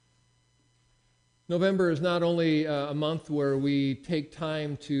November is not only a month where we take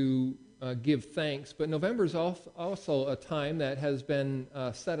time to give thanks, but November is also a time that has been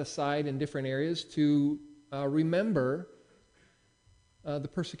set aside in different areas to remember the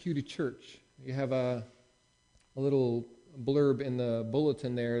persecuted church. You have a little blurb in the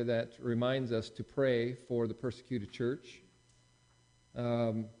bulletin there that reminds us to pray for the persecuted church.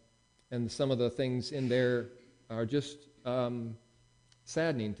 And some of the things in there are just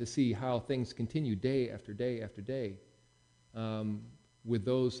saddening to see how things continue day after day after day with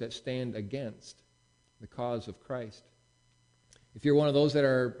those that stand against the cause of Christ. If you're one of those that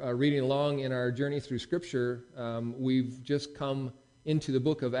are reading along in our journey through Scripture, we've just come into the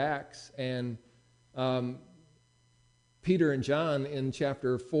book of Acts, and Peter and John in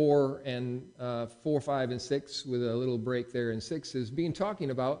chapter 4 and 4, 5, and 6, with a little break there in 6, is being talking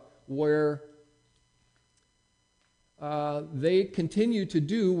about where they continue to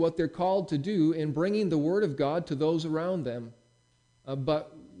do what they're called to do in bringing the Word of God to those around them.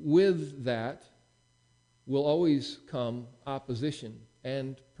 But with that will always come opposition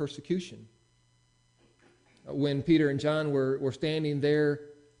and persecution. When Peter and John were standing there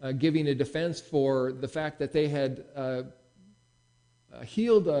giving a defense for the fact that they had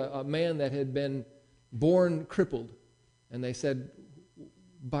healed a man that had been born crippled, and they said,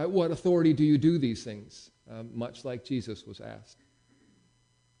 "By what authority do you do these things?" Much like Jesus was asked.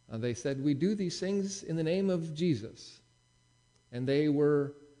 They said, "We do these things in the name of Jesus." And they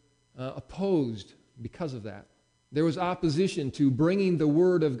were opposed because of that. There was opposition to bringing the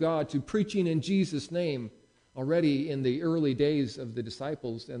Word of God, to preaching in Jesus' name already in the early days of the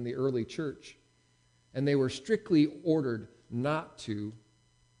disciples and the early church. And they were strictly ordered not to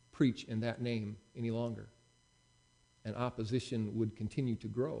preach in that name any longer. And opposition would continue to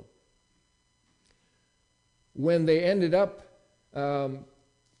grow. When they ended up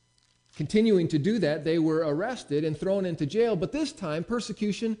continuing to do that, they were arrested and thrown into jail. But this time,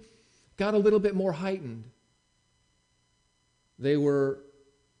 persecution got a little bit more heightened. They were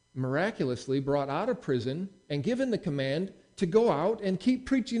miraculously brought out of prison and given the command to go out and keep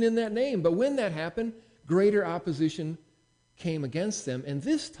preaching in that name. But when that happened, greater opposition came against them. And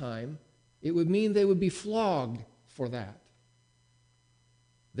this time, it would mean they would be flogged for that.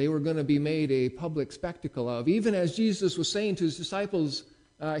 They were going to be made a public spectacle of. Even as Jesus was saying to his disciples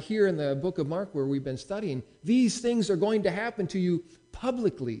here in the book of Mark where we've been studying, these things are going to happen to you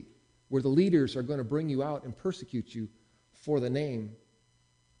publicly, where the leaders are going to bring you out and persecute you for the name.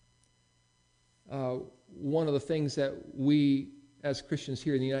 One of the things that we as Christians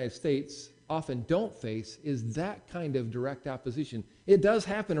here in the United States often don't face is that kind of direct opposition. It does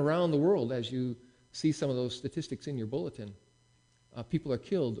happen around the world, as you see some of those statistics in your bulletin. People are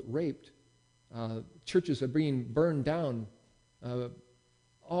killed, raped. Churches are being burned down.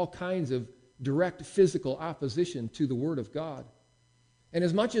 All kinds of direct physical opposition to the Word of God. And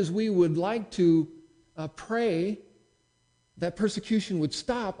as much as we would like to pray that persecution would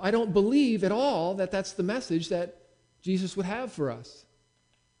stop, I don't believe at all that that's the message that Jesus would have for us.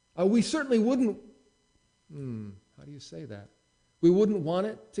 We certainly wouldn't, how do you say that? We wouldn't want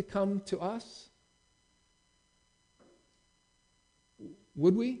it to come to us.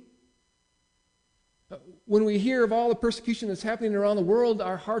 Would we? When we hear of all the persecution that's happening around the world,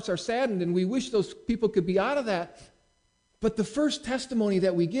 our hearts are saddened and we wish those people could be out of that. But the first testimony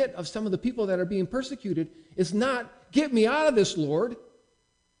that we get of some of the people that are being persecuted is not, "Get me out of this, Lord."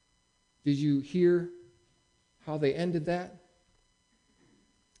 Did you hear how they ended that?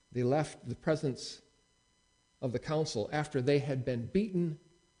 They left the presence of the council after they had been beaten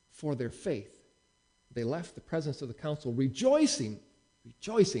for their faith. They left the presence of the council rejoicing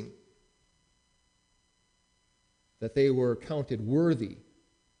that they were counted worthy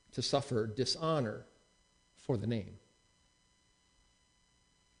to suffer dishonor for the name.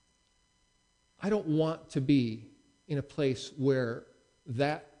 I don't want to be in a place where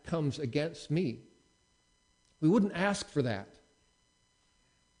that comes against me. We wouldn't ask for that.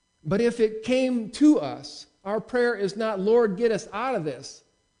 But if it came to us, our prayer is not, "Lord, get us out of this,"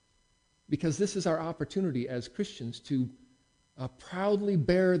 because this is our opportunity as Christians to proudly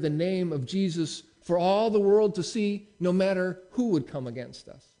bear the name of Jesus for all the world to see, no matter who would come against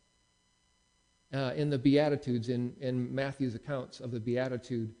us. In the Beatitudes, in Matthew's accounts of the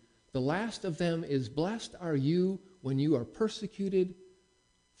Beatitude, the last of them is, "Blessed are you when you are persecuted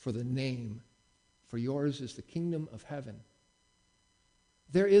for the name, for yours is the kingdom of heaven."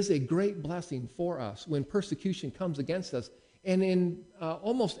 There is a great blessing for us when persecution comes against us. And in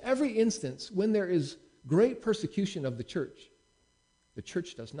almost every instance, when there is great persecution of the church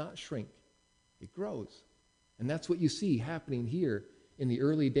does not shrink. It grows. And that's what you see happening here in the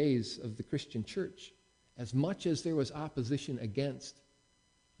early days of the Christian church, as much as there was opposition against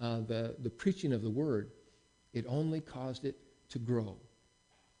the preaching of the word, it only caused it to grow.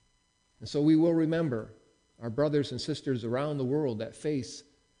 And so we will remember our brothers and sisters around the world that face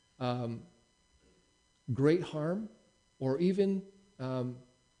great harm or even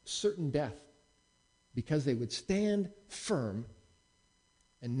certain death because they would stand firm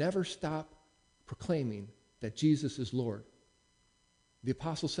and never stop proclaiming that Jesus is Lord. The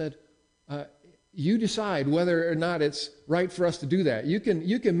apostle said, you decide whether or not it's right for us to do that. You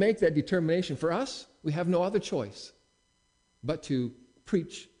can make that determination. For us, we have no other choice but to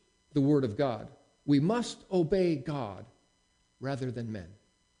preach the word of God. We must obey God rather than men.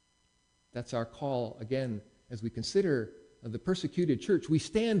 That's our call, again, as we consider the persecuted church. We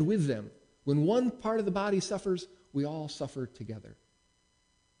stand with them. When one part of the body suffers, we all suffer together.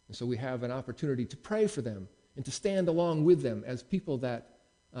 And so we have an opportunity to pray for them and to stand along with them as people that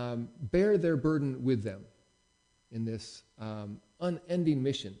bear their burden with them in this unending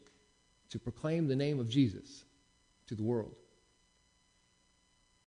mission to proclaim the name of Jesus to the world.